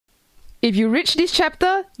If you reach this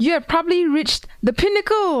chapter, you have probably reached the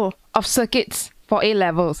pinnacle of circuits for A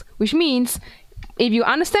levels, which means if you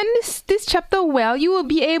understand this chapter well, you will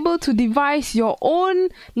be able to devise your own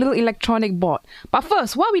little electronic board. But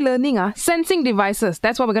first, what are we learning? Sensing devices.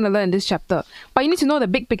 That's what we're going to learn in this chapter. But you need to know the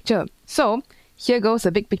big picture. So here goes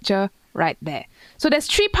the big picture right there. So there's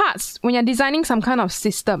three parts when you're designing some kind of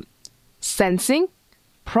system. Sensing,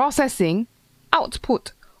 processing,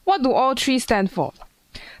 output. What do all three stand for?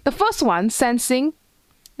 The first one, sensing,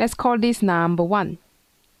 let's call this number 1.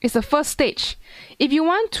 It's the first stage. If you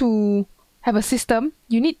want to have a system,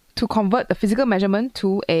 you need to convert the physical measurement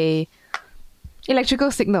to a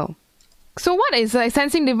electrical signal. So what is a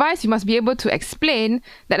sensing device? You must be able to explain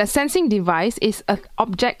that a sensing device is an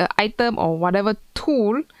object, an item, or whatever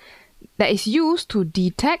tool that is used to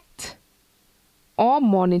detect or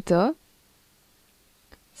monitor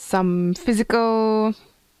some physical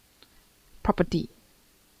property.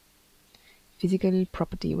 Physical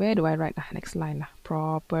property. Where do I write? Next line.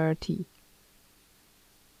 Property.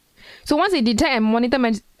 So once it detects and monitor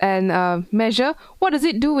and measure, what does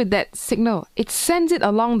it do with that signal? It sends it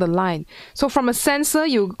along the line. So from a sensor,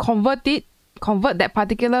 you convert that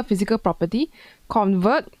particular physical property,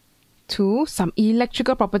 convert to some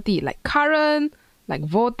electrical property like current, like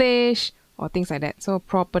voltage, or things like that. So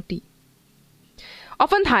property.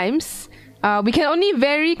 Oftentimes, we can only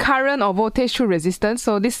vary current or voltage through resistance.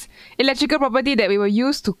 So this electrical property that we will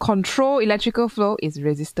use to control electrical flow is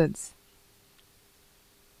resistance.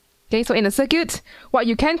 Okay, so in a circuit, what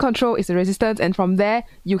you can control is the resistance, and from there,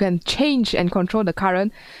 you can change and control the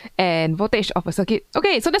current and voltage of a circuit.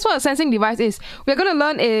 Okay, so that's what a sensing device is. We're going to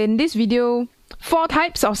learn in this video 4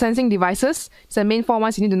 types of sensing devices. It's the main 4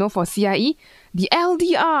 ones you need to know for CAIE. The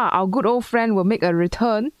LDR, our good old friend, will make a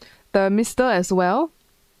return. The Thermistor as well.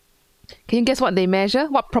 Can you guess what they measure?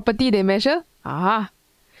 What property they measure?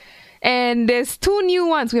 And there's 2 new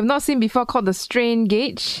ones we have not seen before called the strain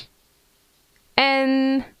gauge.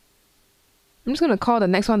 And I'm just going to call the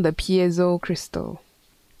next one the piezo crystal.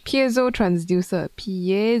 Piezo transducer.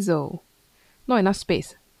 Piezo. Not enough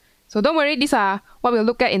space. So don't worry, these are what we'll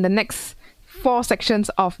look at in the next 4 sections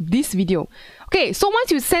of this video. Okay, so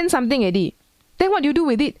once you send something already, then what do you do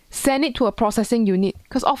with it? Send it to a processing unit.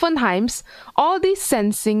 Because oftentimes, all these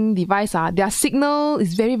sensing devices, their signal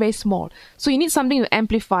is very, very small. So you need something to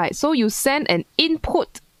amplify it. So you send an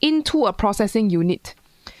input into a processing unit.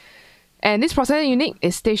 And this processing unit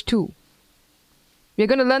is stage 2. We're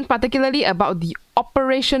going to learn particularly about the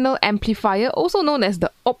operational amplifier, also known as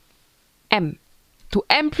the op-amp. To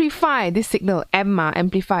amplify this signal,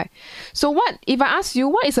 amplify. So what, if I ask you,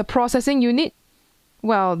 what is a processing unit?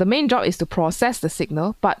 Well, the main job is to process the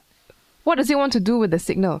signal, but what does it want to do with the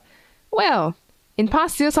signal? Well, in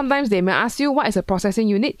past years, sometimes they may ask you, what is a processing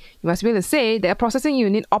unit? You must be able to say that a processing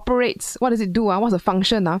unit operates. What does it do? What's the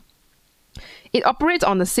function? It operates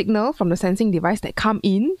on the signal from the sensing device that come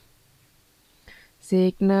in.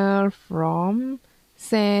 Signal from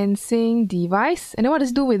sensing device. And then what does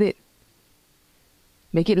it do with it?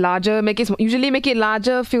 Make it larger, usually make it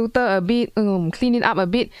larger, filter a bit, clean it up a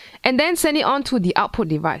bit, and then send it on to the output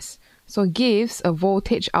device. So it gives a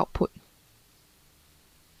voltage output.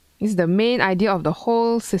 This is the main idea of the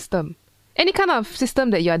whole system. Any kind of system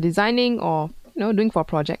that you are designing or doing for a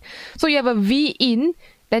project. So you have a V in,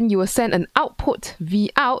 then you will send an output,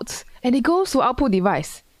 V out, and it goes to output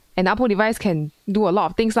device. And output device can do a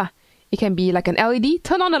lot of things. It can be like an LED,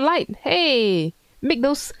 turn on the light. Hey! Make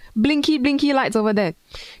those blinky lights over there.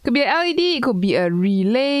 Could be an LED, it could be a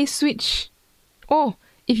relay switch. Oh,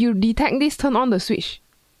 if you detect this, turn on the switch.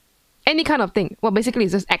 Any kind of thing. Well, basically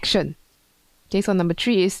it's just action. Okay, so number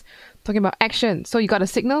 3 is talking about action. So you got a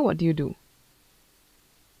signal, what do you do?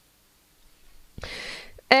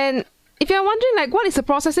 And if you're wondering like what is a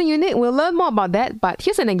processing unit, we'll learn more about that. But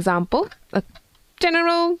here's an example, a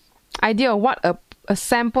general idea of what a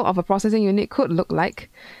sample of a processing unit could look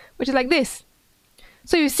like, which is like this.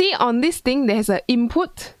 So you see on this thing, there's an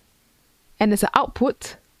input and there's an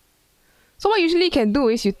output. So what usually you can do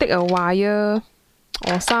is you take a wire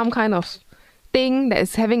or some kind of thing that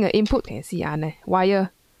is having an input. You can see wire.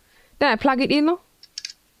 Then I plug it in.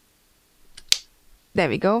 There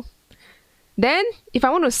we go. Then if I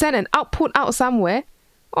want to send an output out somewhere,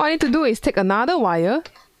 all I need to do is take another wire,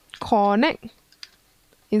 connect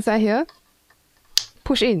inside here,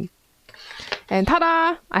 push in. And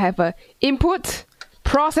ta-da! I have an input,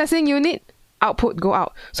 processing unit, output go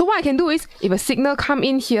out. So what I can do is, if a signal come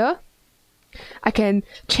in here, I can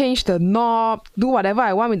change the knob, do whatever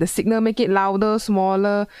I want with the signal, make it louder,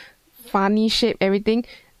 smaller, funny shape, everything.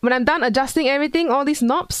 When I'm done adjusting everything, all these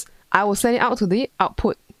knobs, I will send it out to the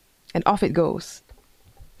output and off it goes.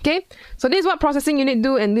 Okay, so this is what processing unit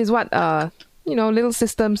do, and this is what little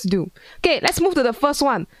systems do. Okay, let's move to the first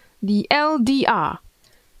one, the LDR.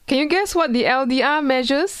 Can you guess what the LDR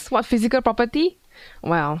measures? What physical property?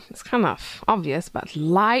 Well, it's kind of obvious, but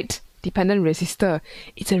light dependent resistor.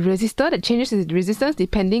 It's a resistor that changes its resistance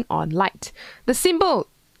depending on light. The symbol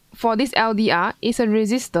for this LDR is a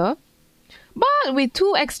resistor, but with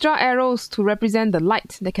two extra arrows to represent the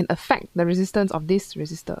light that can affect the resistance of this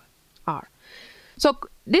resistor R. So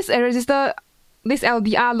this resistor, this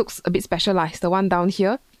LDR looks a bit specialized, the one down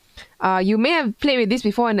here. You may have played with this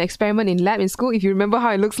before in an experiment in lab in school, if you remember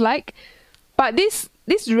how it looks like. But this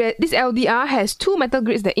LDR has two metal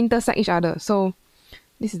grids that intersect each other. So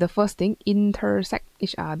this is the first thing, intersect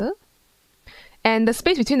each other. And the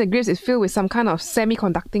space between the grids is filled with some kind of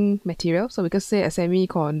semiconducting material. So we could say a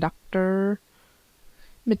semiconductor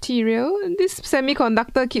material. This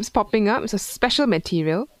semiconductor keeps popping up. It's a special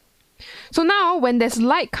material. So now when there's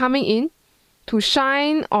light coming in to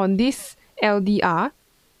shine on this LDR,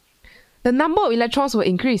 the number of electrons will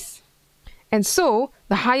increase. And so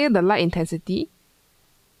the higher the light intensity,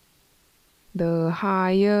 the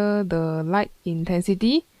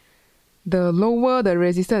lower the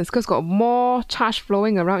resistance, because got more charge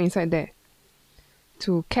flowing around inside there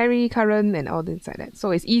to carry current and all inside that.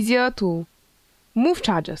 So it's easier to move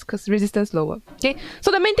charges because resistance lower. Okay,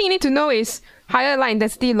 so the main thing you need to know is higher light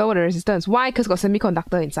intensity, lower the resistance. Why? Because got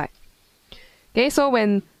semiconductor inside. Okay, so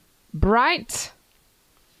when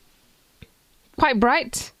quite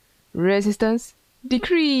bright, resistance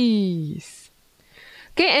decrease.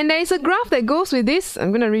 Okay, and there is a graph that goes with this.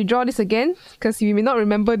 I'm going to redraw this again because you may not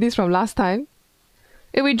remember this from last time.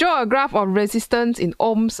 If we draw a graph of resistance in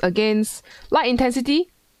ohms against light intensity,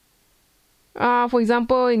 for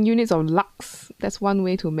example, in units of lux, that's one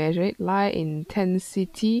way to measure it, light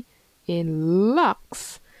intensity in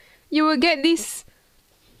lux, you will get this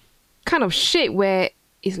kind of shape where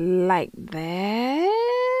it's like that.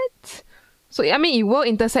 So, I mean, it will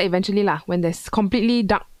intersect eventually lah. When there's completely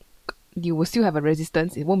dark, you will still have a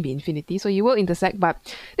resistance. It won't be infinity. So you will intersect, but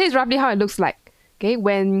this is roughly how it looks like. Okay,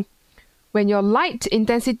 when your light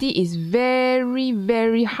intensity is very,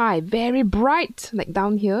 very high, very bright, like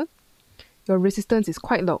down here, your resistance is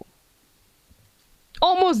quite low.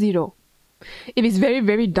 Almost zero. If it's very,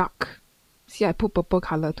 very dark, see, I put purple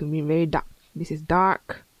color to mean very dark. This is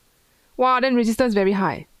dark. Wow, then resistance very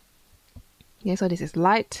high. Okay, so this is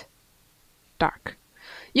light, dark.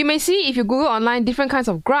 You may see, if you Google online, different kinds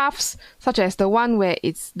of graphs, such as the one where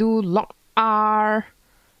it's do log R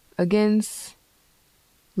against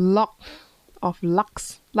log of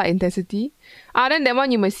lux, light intensity. Then that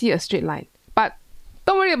one you may see a straight line. But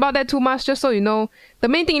don't worry about that too much, just so you know. The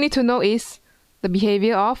main thing you need to know is the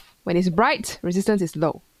behavior of when it's bright, resistance is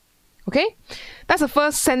low. Okay? That's the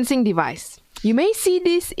first sensing device. You may see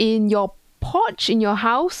this in your porch in your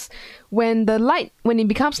house. When it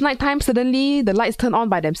becomes nighttime, suddenly the lights turn on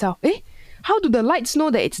by themselves. How do the lights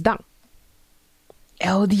know that it's dark?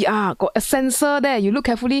 LDR, got a sensor there. You look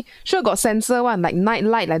carefully, sure got sensor one, like night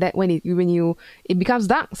light like that. When it becomes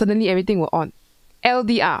dark, suddenly everything will on.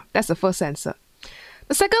 LDR, that's the first sensor.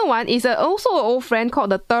 The second one is also an old friend called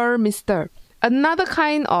the thermistor. Another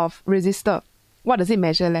kind of resistor. What does it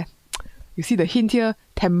measure leh? You see the hint here,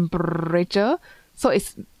 temperature. So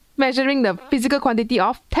it's measuring the physical quantity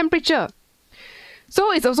of temperature.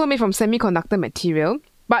 So it's also made from semiconductor material.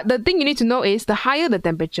 But the thing you need to know is the higher the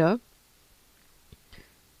temperature,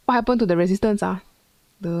 what happened to the resistance?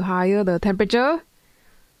 The higher the temperature,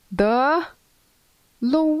 the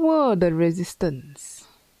lower the resistance.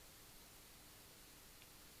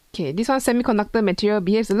 Okay, this one semiconductor material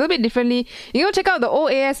behaves a little bit differently. You can check out the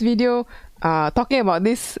old AS video talking about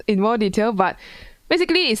this in more detail, but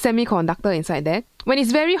basically it's semiconductor inside there. When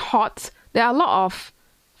it's very hot, there are a lot of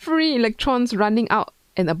free electrons running out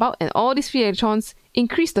and about, and all these free electrons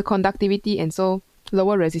increase the conductivity and so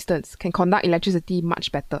lower resistance, can conduct electricity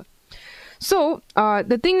much better. So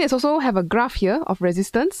the thing is also have a graph here of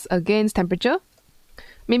resistance against temperature,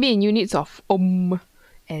 maybe in units of ohm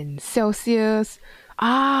and Celsius.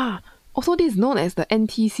 Also this is known as the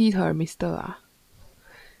NTC thermistor.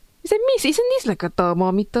 You said, Miss, isn't this like a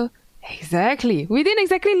thermometer? Exactly. We didn't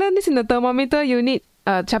exactly learn this in the thermometer unit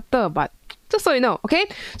chapter, but just so you know, okay?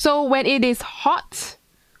 So when it is hot,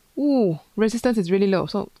 resistance is really low.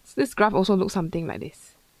 So this graph also looks something like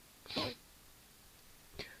this.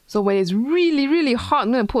 So when it's really, really hot,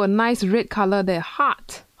 I'm going to put a nice red color there.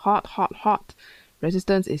 Hot, hot, hot, hot.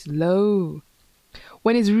 Resistance is low.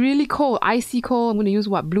 When it's really cold, icy cold, I'm going to use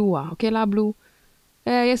what? Blue. Okay lah, blue.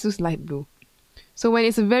 Yes, use light blue. So when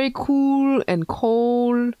it's a very cool and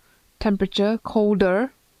cold temperature,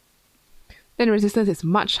 colder, then resistance is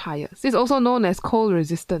much higher. This is also known as cold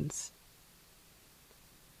resistance.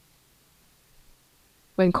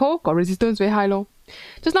 When cold, got resistance very high low.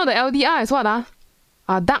 Just now the LDR is what?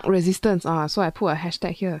 Dark resistance. So I put a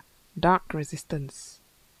hashtag here. Dark resistance.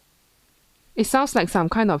 It sounds like some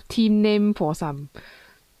kind of team name for some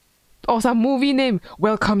movie name.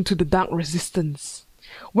 Welcome to the dark resistance.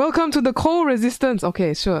 Welcome to the cold resistance.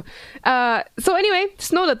 Okay, sure. So anyway,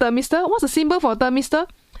 just know the thermistor. What's the symbol for thermistor?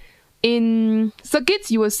 In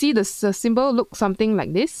circuits, you will see the symbol look something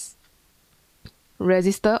like this.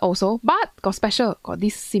 Resistor also, but got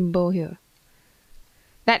this symbol here.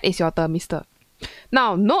 That is your thermistor.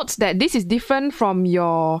 Now, note that this is different from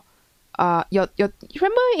your you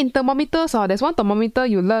remember in thermometers, there's one thermometer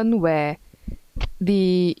you learn where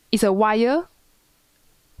it's a wire,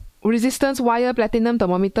 resistance wire platinum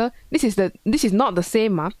thermometer. This is not the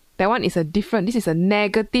same. That one is a different. This is a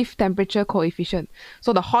negative temperature coefficient.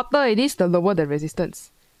 So the hotter it is, the lower the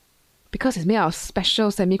resistance, because it's made out of special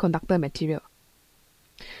semiconductor material.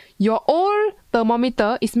 Your old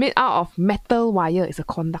thermometer is made out of metal wire. It's a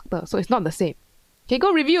conductor, so it's not the same. Okay,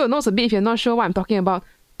 go review your notes a bit if you're not sure what I'm talking about.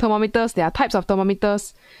 Thermometers, there are types of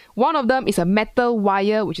thermometers. One of them is a metal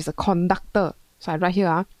wire, which is a conductor. So I write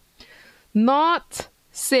here, not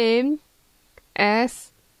same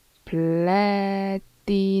as platinum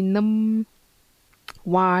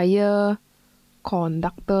wire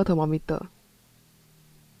conductor thermometer.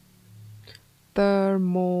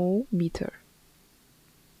 Thermometer.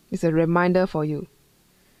 It's a reminder for you.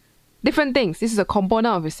 Different things. This is a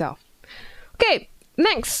component of itself. Okay,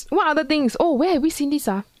 next. What other things? Oh, where have we seen this?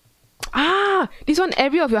 This one,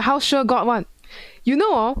 every of your house sure got one. You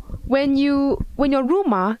know, when your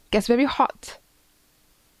room gets very hot,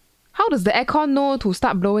 how does the aircon know to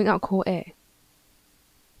start blowing out cold air?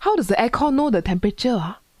 How does the aircon know the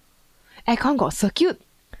temperature? Aircon got circuit.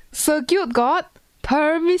 Circuit got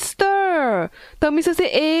thermistor. Thermistor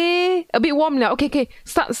say, a bit warm now. Okay.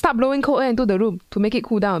 Start blowing cold air into the room to make it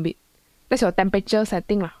cool down a bit. That's your temperature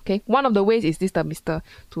setting. Okay. One of the ways is this thermistor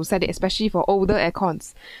to set it, especially for older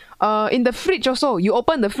aircons. In the fridge also, you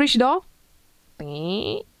open the fridge door.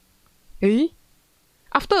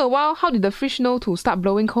 After a while, how did the fridge know to start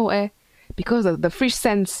blowing cold air? Because the fridge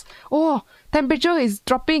sense, temperature is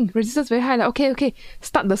dropping, resistance very high. Okay,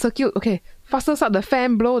 start the circuit. Okay, faster start the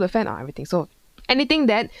fan, blow the fan, everything. So anything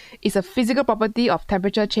that is a physical property of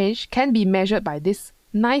temperature change can be measured by this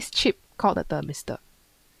nice chip called the thermistor.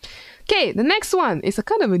 Okay, the next one is a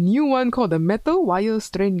kind of a new one called the metal wire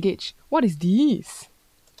strain gauge. What is this?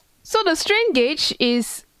 So the strain gauge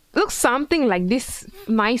looks something like this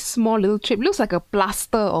nice small little chip. Looks like a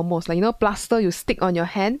plaster almost. Like, plaster you stick on your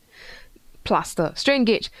hand. Plaster. Strain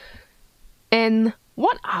gauge. And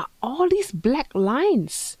what are all these black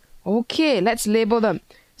lines? Okay, let's label them.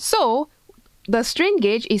 So, the strain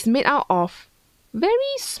gauge is made out of very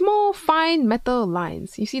small, fine metal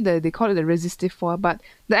lines. You see, they call it the resistive foil, but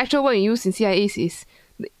the actual word used in CAIE is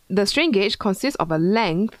the strain gauge consists of a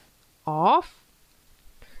length of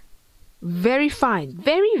very fine,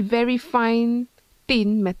 very fine,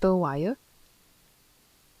 thin metal wire.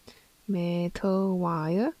 Metal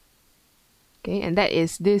wire. Okay, and that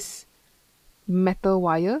is this metal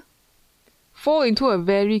wire. Fold into a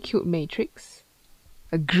very cute matrix.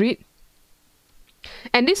 A grid.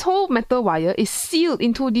 And this whole metal wire is sealed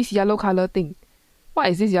into this yellow color thing. What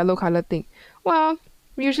is this yellow color thing? Well,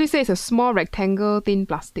 we usually say it's a small rectangle thin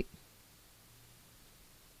plastic.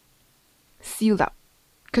 Sealed up.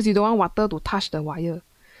 Because you don't want water to touch the wire.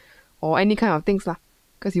 Or any kind of things.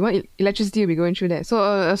 Because you want electricity to be going through there. So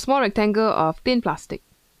a small rectangle of thin plastic.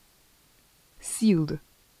 Sealed.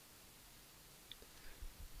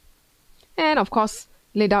 And of course,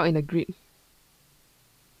 laid out in a grid.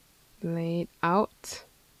 Laid out.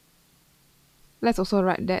 Let's also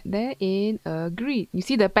write that there in a grid. You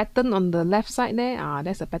see the pattern on the left side there?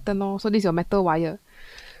 That's a pattern. So this is your metal wire.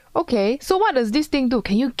 Okay, so what does this thing do?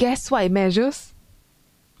 Can you guess what it measures?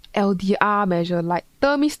 LDR measure light.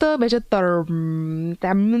 Thermistor measure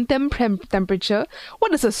temperature.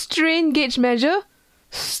 What does a strain gauge measure?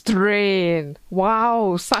 Strain.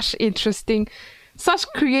 Wow, such interesting, such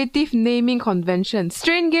creative naming convention.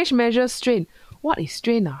 Strain gauge measures strain. What is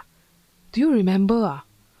strain? Do you remember?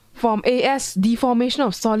 From AS, deformation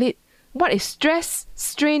of solid. What is stress,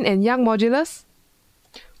 strain, and Young modulus?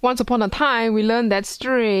 Once upon a time, we learned that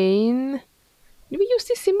strain... Did we use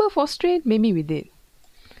this symbol for strain? Maybe we did.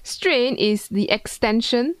 Strain is the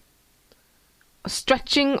extension,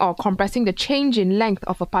 stretching or compressing the change in length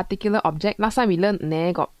of a particular object. Last time we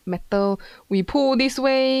learned, got metal. We pull this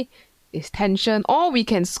way, is tension. Or we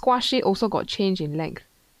can squash it, also got change in length.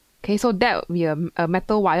 Okay, so that will be a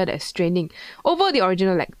metal wire that is straining over the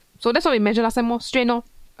original length. So that's what we measured last time, more strain, or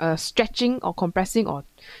stretching or compressing, or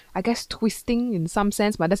I guess twisting in some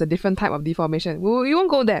sense, but that's a different type of deformation. We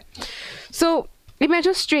won't go there. So it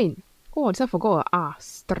measures strain. Oh, I forgot.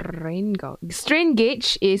 Strain gauge. Strain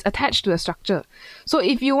gauge is attached to the structure. So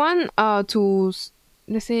if you want to,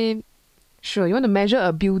 let's say, sure, you want to measure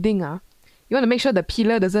a building, you want to make sure the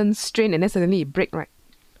pillar doesn't strain and then suddenly it break, right?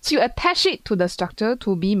 So you attach it to the structure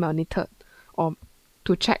to be monitored or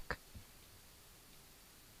to check.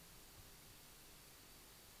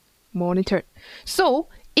 Monitored. So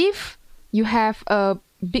if you have a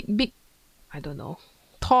big, I don't know,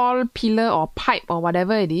 tall pillar or pipe or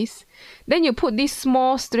whatever it is, then you put this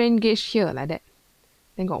small strain gauge here like that.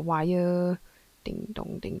 Then got wire, ding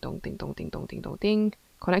dong, ding dong, ding dong, ding dong, ding dong, ding,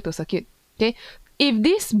 connect to circuit. Okay. If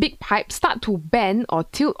this big pipe start to bend or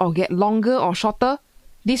tilt or get longer or shorter,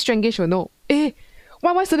 this strain gauge will know.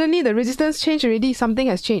 Why suddenly the resistance changed already? Something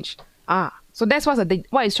has changed. So that's what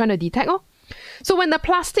it's trying to detect. So when the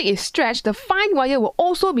plastic is stretched, the fine wire will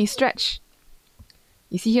also be stretched.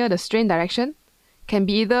 You see here the strain direction can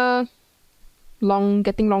be either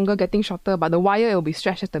getting longer, getting shorter, but the wire will be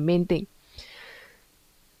stretched. That's the main thing.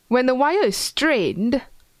 When the wire is strained,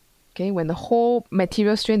 okay, when the whole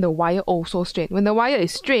material strained, the wire also strained. When the wire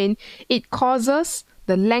is strained, it causes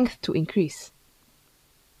the length to increase.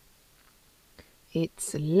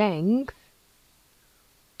 Its length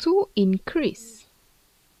to increase.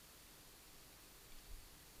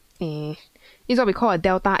 It's what we call a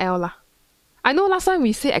delta L . I know last time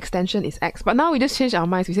we say extension is X, but now we just change our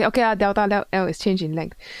minds. We say, okay, delta L is change in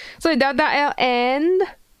length. So delta L and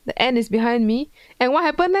the N is behind me. And what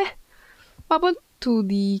happened there? What happened to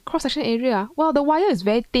the cross-section area? Well, the wire is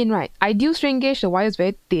very thin, right? Ideal strain gauge, the wire is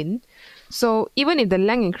very thin. So even if the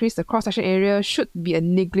length increase, the cross-section area should be a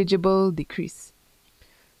negligible decrease.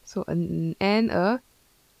 So a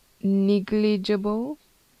negligible,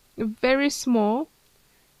 very small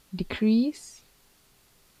decrease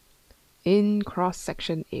in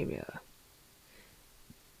cross-section area.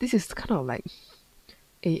 This is kind of like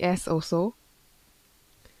AS also.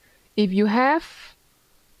 If you have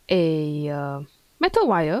a metal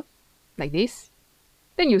wire like this,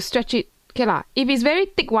 then you stretch it. Okay lah. If it's very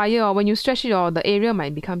thick wire, or when you stretch it, the area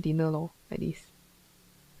might become thinner like this.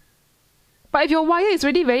 But if your wire is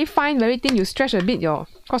already very fine, very thin, you stretch a bit, your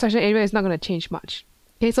cross-section area is not going to change much.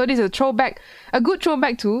 Okay, so this is a good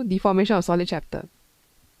throwback to deformation of solid chapter.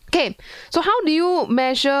 Okay, so how do you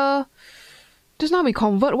measure? Just now we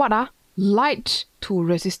convert what? Light to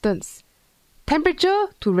resistance. Temperature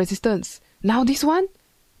to resistance. Now this one,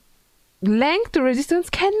 length to resistance.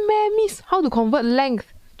 Can miss how to convert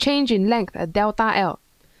length, change in length, a delta L.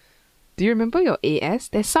 Do you remember your AS?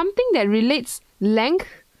 There's something that relates length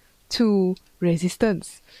to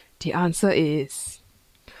resistance. The answer is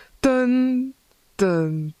dun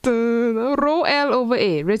dun dun, rho L over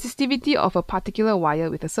A, resistivity of a particular wire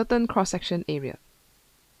with a certain cross-section area.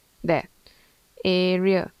 There.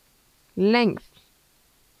 Area. Length.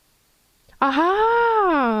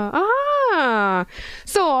 Aha!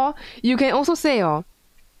 So, you can also say,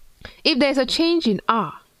 if there's a change in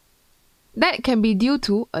R, that can be due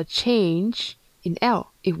to a change in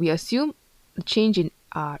L, if we assume the change in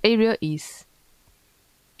area is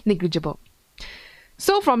negligible.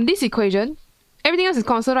 So from this equation, everything else is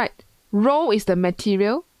constant, right? Rho is the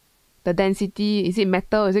material, the density. Is it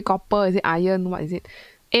metal? Is it copper? Is it iron? What is it?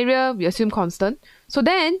 Area, we assume constant. So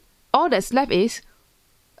then, all that's left is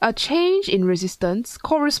a change in resistance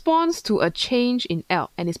corresponds to a change in L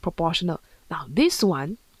and is proportional. Now, this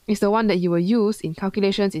one is the one that you will use in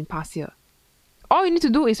calculations in past year. All you need to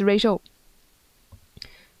do is ratio.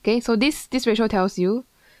 Okay, so this ratio tells you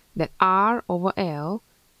that R over L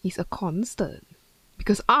is a constant.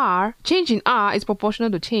 Because change in R is proportional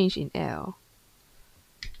to change in L.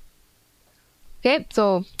 Okay,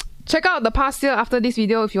 so check out the past year after this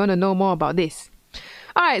video if you want to know more about this.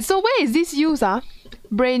 Alright, so where is this used?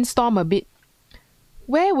 Brainstorm a bit.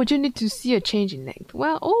 Where would you need to see a change in length?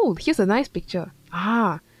 Well, here's a nice picture.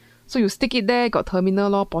 So you stick it there, got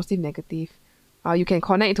terminal, positive, negative. You can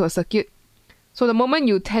connect it to a circuit. So the moment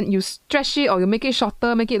you stretch it or you make it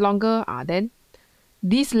shorter, make it longer, then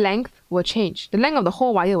this length will change. The length of the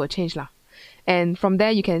whole wire will change . And from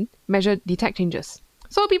there you can detect changes.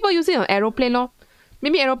 So people use it on aeroplane .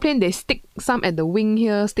 Maybe aeroplane, they stick some at the wing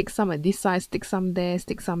here, stick some at this side, stick some there,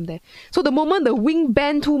 stick some there. So the moment the wing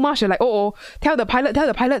bend too much, you're like, tell the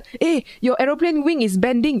pilot, hey, your aeroplane wing is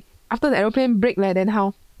bending. After the aeroplane break, then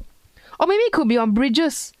how? Or maybe it could be on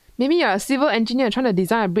bridges. Maybe you're a civil engineer trying to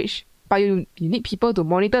design a bridge, but you need people to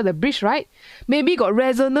monitor the bridge, right? Maybe got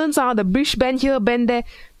resonance, the bridge bend here, bend there.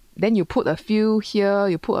 then you put a few here,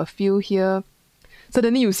 you put a few here.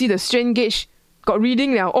 Suddenly you see the strain gauge got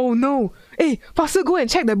reading now. Oh no! Hey, faster go and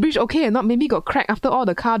check the bridge okay or not. Maybe got cracked after all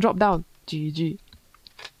the car dropped down. GG.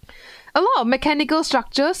 A lot of mechanical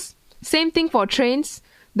structures, same thing for trains.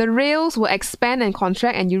 The rails will expand and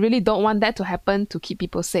contract, and you really don't want that to happen to keep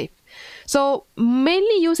people safe. So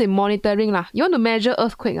mainly used in monitoring lah. You want to measure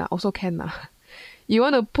earthquake also can lah. You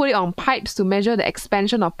want to put it on pipes to measure the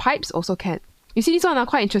expansion of pipes also can. You see this one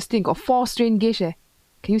quite interesting. Got 4 strain gauge. Can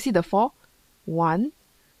you see the 4? 1,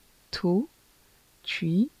 2,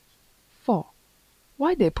 3, 4.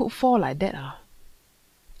 Why they put 4 like that?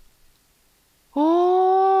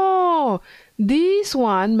 Oh, this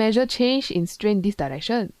one measure change in strain this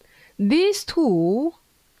direction. These 2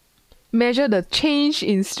 measure the change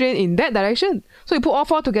in strain in that direction. So you put all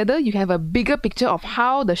 4 together, you have a bigger picture of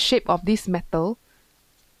how the shape of this metal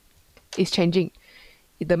is changing.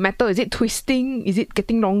 The metal, is it twisting? Is it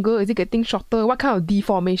getting longer? Is it getting shorter? What kind of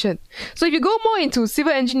deformation? So if you go more into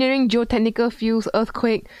civil engineering, geotechnical fields,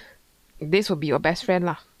 earthquake, this will be your best friend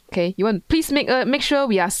lah. Okay, you want please make sure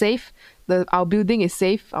we are safe. Our building is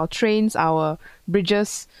safe. Our trains, our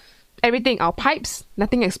bridges, everything, our pipes,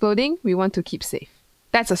 nothing exploding. We want to keep safe.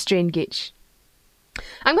 That's a strain gauge.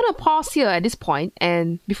 I'm gonna pause here at this point,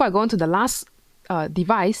 and before I go on to the last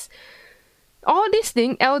device. All these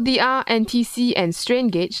things, LDR, NTC, and strain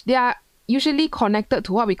gauge, they are usually connected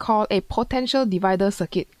to what we call a potential divider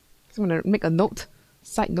circuit. So I'm going to make a note.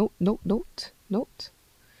 Side note.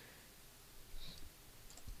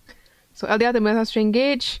 So LDR terminal strain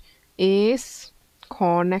gauge is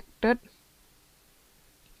connected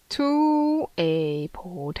to a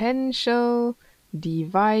potential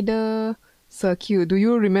divider circuit. Do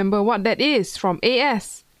you remember what that is from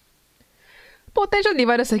AS? Potential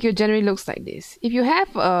divider circuit generally looks like this. If you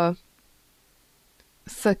have a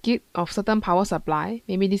circuit of certain power supply,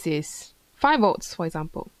 maybe this is 5 volts for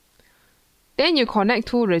example, then you connect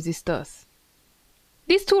 2 resistors.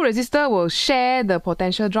 These 2 resistors will share the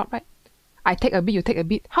potential drop, right? I take a bit, you take a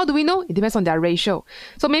bit. How do we know? It depends on their ratio.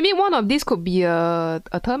 So maybe one of these could be a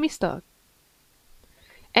thermistor.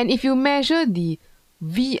 And if you measure the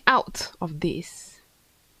V out of this,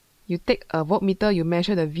 you take a voltmeter, you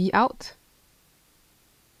measure the V out.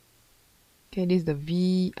 Okay, this is the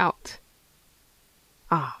V out.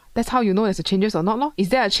 That's how you know there's a changes or not, lor. Is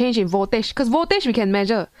there a change in voltage? Because voltage we can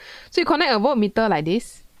measure. So you connect a voltmeter like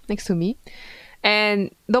this next to me,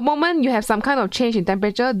 and the moment you have some kind of change in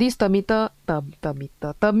temperature, this thermistor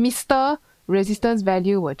resistance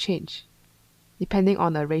value will change depending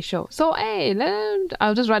on the ratio. So hey,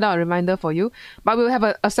 I'll just write out a reminder for you, but we'll have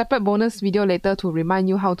a separate bonus video later to remind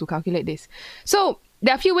you how to calculate this. So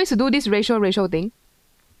there are a few ways to do this ratio thing.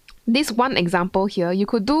 This one example here, you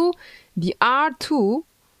could do the R2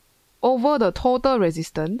 over the total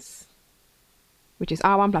resistance, which is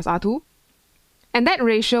R1 plus R2, and that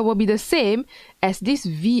ratio will be the same as this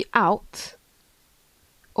V out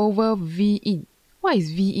over V in. What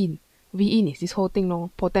is V in? V in is this whole thing,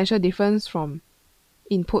 no? Potential difference from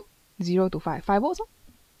input 0 to 5 volts. No?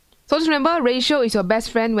 So just remember, ratio is your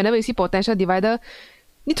best friend. Whenever you see potential divider,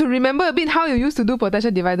 need to remember a bit how you used to do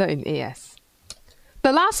potential divider in AS.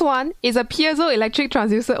 The last one is a piezo-electric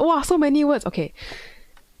transducer. Wow, so many words. Okay.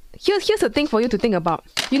 Here's the thing for you to think about.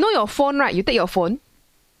 You know your phone, right? You take your phone.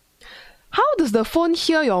 How does the phone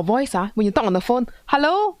hear your voice when you talk on the phone?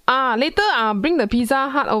 Hello? Later bring the Pizza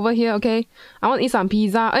Hut over here, okay? I want to eat some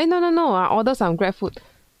pizza. No. Order some Grab food.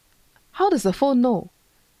 How does the phone know?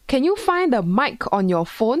 Can you find the mic on your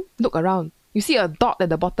phone? Look around. You see a dot at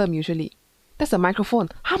the bottom usually. That's a microphone.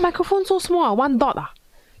 Microphone so small, 1 dot.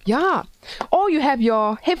 Yeah. Or you have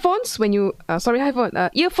your headphones when you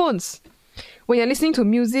earphones when you're listening to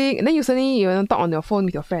music, and then you suddenly talk on your phone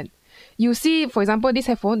with your friend. You see, for example, this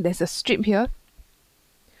headphone, there's a strip here.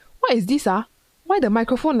 What is this? Why the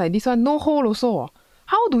microphone like this one? No hole also.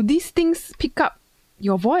 How do these things pick up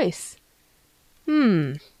your voice?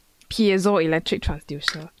 Piezo-electric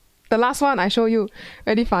transducer. The last one I show you,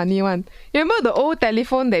 very funny one. You remember the old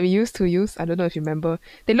telephone that we used to use? I don't know if you remember.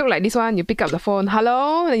 They look like this one. You pick up the phone.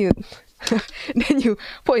 Hello? Then you then you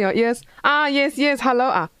put in your ears. Yes,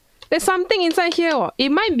 hello. There's something inside here. It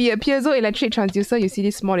might be a piezo-electric transducer. You see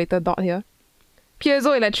this small little dot here?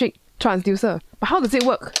 Piezo-electric transducer. But how does it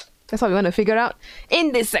work? That's what we want to figure out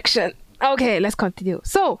in this section. Okay, let's continue.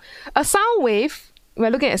 So, a sound wave,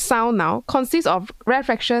 we're looking at sound now, consists of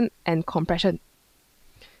refraction and compression.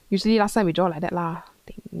 Usually last time we draw like that lah.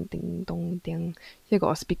 Ding, ding, dong, ding. Here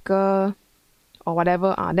got a speaker or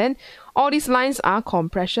whatever. Then all these lines are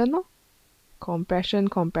compression. No? Compression.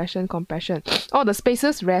 All the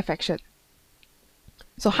spaces, rarefaction.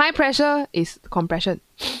 So high pressure is compression.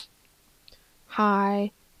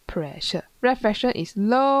 High pressure. Rarefaction is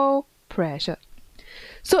low pressure.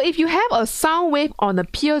 So if you have a sound wave on a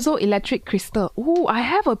piezoelectric crystal. Ooh, I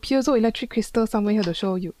have a piezoelectric crystal somewhere here to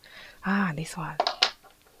show you. Ah, this one.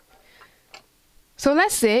 So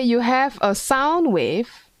let's say you have a sound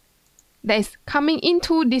wave that is coming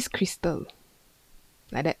into this crystal.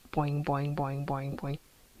 Like that. Boing, boing, boing, boing, boing.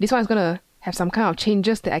 This one is going to have some kind of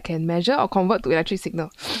changes that I can measure or convert to electric signal.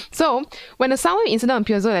 So when a sound wave incident on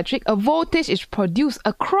piezoelectric, a voltage is produced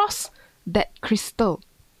across that crystal.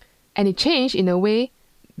 And it changes in a way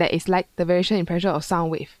that is like the variation in pressure of sound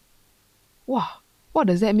wave. Wow, what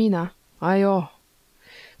does that mean? Ayo.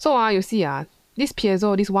 So you see, this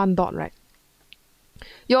piezo, this one dot, right?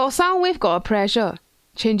 Your sound wave got a pressure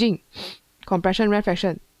changing, compression,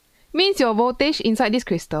 rarefaction. Means your voltage inside this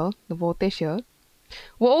crystal, the voltage here,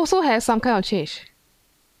 will also have some kind of change.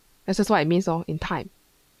 That's just what it means in time.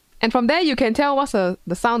 And from there, you can tell what's the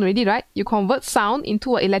sound already, right? You convert sound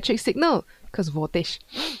into an electric signal because voltage.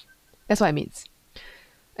 That's what it means.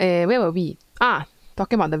 Where were we?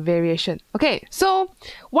 Talking about the variation. Okay, so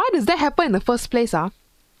why does that happen in the first place? This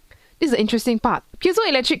is the interesting part.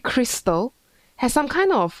 Piezoelectric crystal has some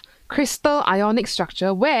kind of crystal ionic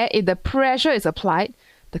structure where if the pressure is applied,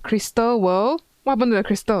 the crystal will, what happened to the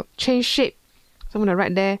crystal? Change shape. So I'm going to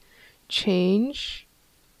write there, change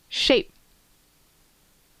shape.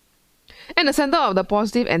 And the center of the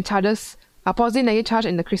positive and charges, positive negative charge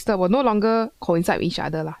in the crystal will no longer coincide with each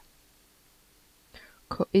other.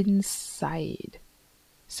 Coincide.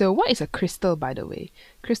 So what is a crystal, by the way?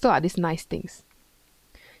 Crystal are these nice things.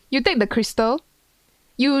 You take the crystal,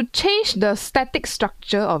 you change the static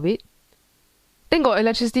structure of it, then got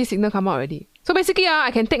electricity signal come out already. So basically,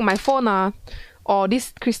 I can take my phone or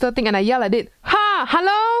this crystal thing and I yell at it, ha,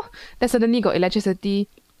 hello! Then suddenly got electricity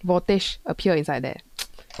voltage appear inside there.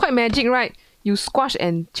 Quite magic, right? You squash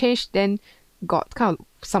and change, then got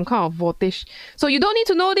some kind of voltage. So you don't need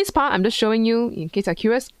to know this part. I'm just showing you in case you're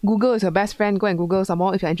curious. Google is your best friend. Go and Google some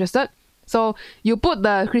more if you're interested. So you put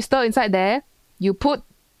the crystal inside there. You put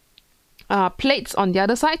plates on the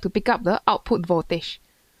other side to pick up the output voltage.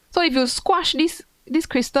 So if you squash this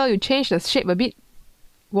crystal, you change the shape a bit,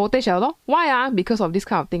 voltage Why? Because of this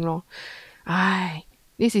kind of thing.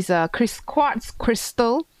 This is a quartz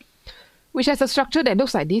crystal, which has a structure that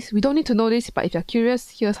looks like this. We don't need to know this, but if you're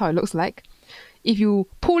curious, here's how it looks like. If you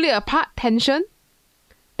pull it apart, tension,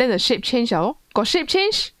 then the shape change. Got shape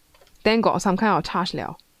change, then got some kind of charge.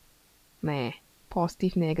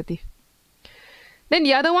 Positive, negative. Then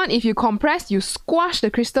the other one, if you compress, you squash the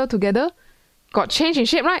crystal together, got change in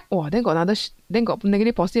shape, right? Then got another, then got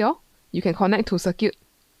negative, positive. You can connect to circuit,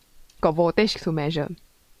 got voltage to measure.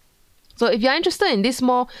 So if you're interested in this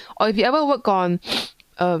more, or if you ever work on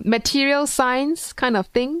material science kind of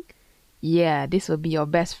thing, this will be your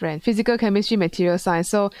best friend. Physical, chemistry, material science.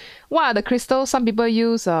 So what are the crystals? Some people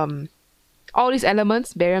use all these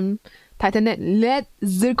elements: barium, titanate, lead,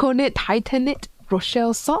 zirconate, titanate,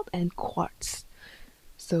 Rochelle salt, and quartz.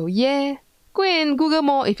 So go and Google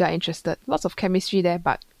more if you're interested. Lots of chemistry there,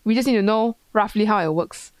 but we just need to know roughly how it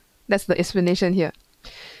works. That's the explanation here.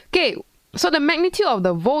 Okay, so the magnitude of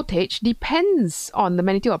the voltage depends on the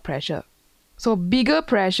magnitude of pressure. So bigger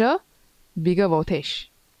pressure, bigger voltage.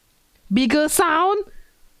 Bigger sound,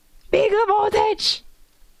 bigger voltage.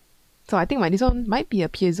 So I think this one might be a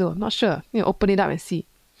piezo. I'm not sure. Open it up and see.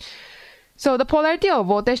 So the polarity of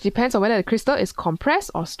voltage depends on whether the crystal is compressed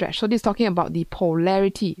or stretched. So this is talking about the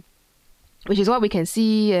polarity, which is what we can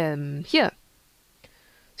see here.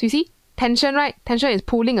 So you see, tension, right? Tension is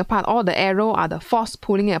pulling apart. All the arrow are the force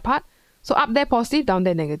pulling it apart. So up there positive, down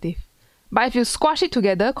there negative. But if you squash it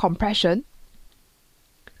together, compression,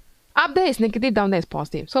 up there is negative, down there is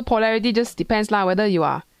positive. So polarity just depends whether you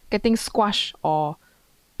are getting squashed or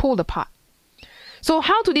pulled apart. So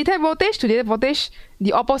how to detect voltage? To detect voltage,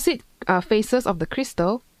 the opposite faces of the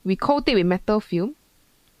crystal, we coat it with metal film.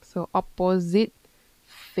 So opposite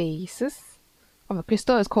faces of the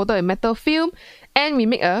crystal is coated with metal film, and we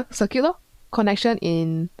make a circular connection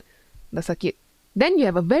in the circuit. Then you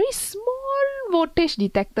have a very small voltage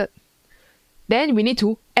detected. Then we need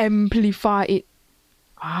to amplify it.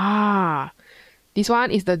 This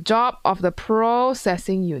one is the job of the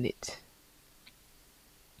processing unit.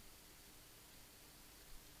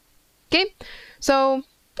 Okay, so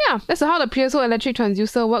that's how the piezoelectric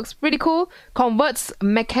transducer works. Pretty cool. Converts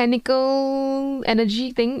mechanical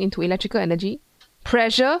energy thing into electrical energy.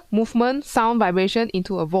 Pressure, movement, sound, vibration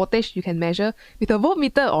into a voltage you can measure with a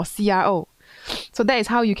voltmeter or CRO. So that is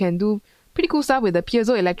how you can do pretty cool stuff with the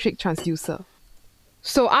piezoelectric transducer.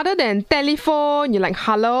 So other than telephone, you like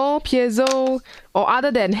hello, piezo, or other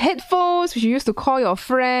than headphones, which you used to call your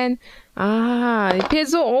friend,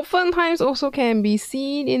 piezo oftentimes also can be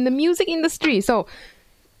seen in the music industry. So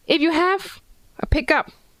if you have a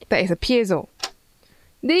pickup that is a piezo,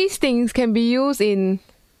 these things can be used in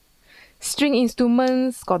string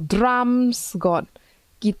instruments, got drums, got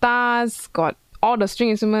guitars, got all the string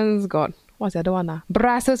instruments, got what's the other one?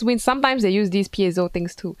 Brasses, winds. Sometimes they use these piezo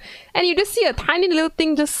things too. And you just see a tiny little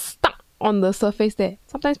thing just stuck on the surface there.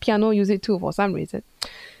 Sometimes piano use it too for some reason.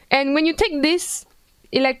 And when you take this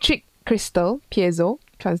electric crystal, piezo,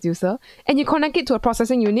 transducer, and you connect it to a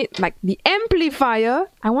processing unit like the amplifier,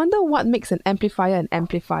 I wonder what makes an amplifier an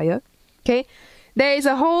amplifier. Okay, there is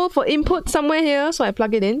a hole for input somewhere here, so I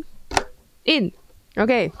plug it in.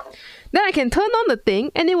 Okay. Then I can turn on the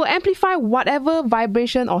thing and it will amplify whatever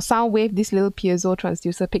vibration or sound wave this little piezo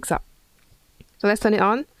transducer picks up. So let's turn it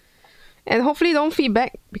on. And hopefully don't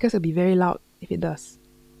feedback because it'll be very loud if it does.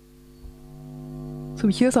 So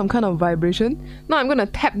we hear some kind of vibration. Now I'm going to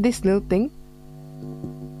tap this little thing.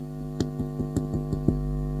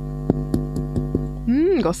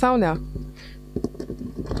 Got sound now.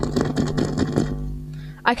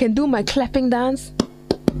 I can do my clapping dance.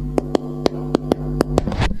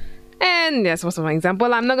 And yes, was my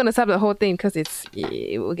example. I'm not going to set up the whole thing because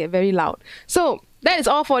it will get very loud. So that is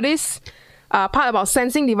all for this part about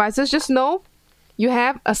sensing devices. Just know you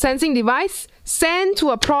have a sensing device, send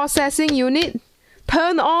to a processing unit,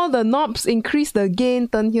 turn all the knobs, increase the gain,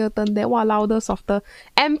 turn here, turn there, louder, softer,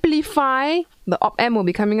 amplify. The op-amp will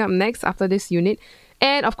be coming up next after this unit.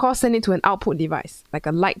 And of course, send it to an output device, like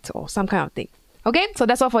a light or some kind of thing. Okay, so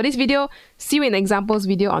that's all for this video. See you in the examples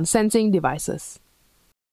video on sensing devices.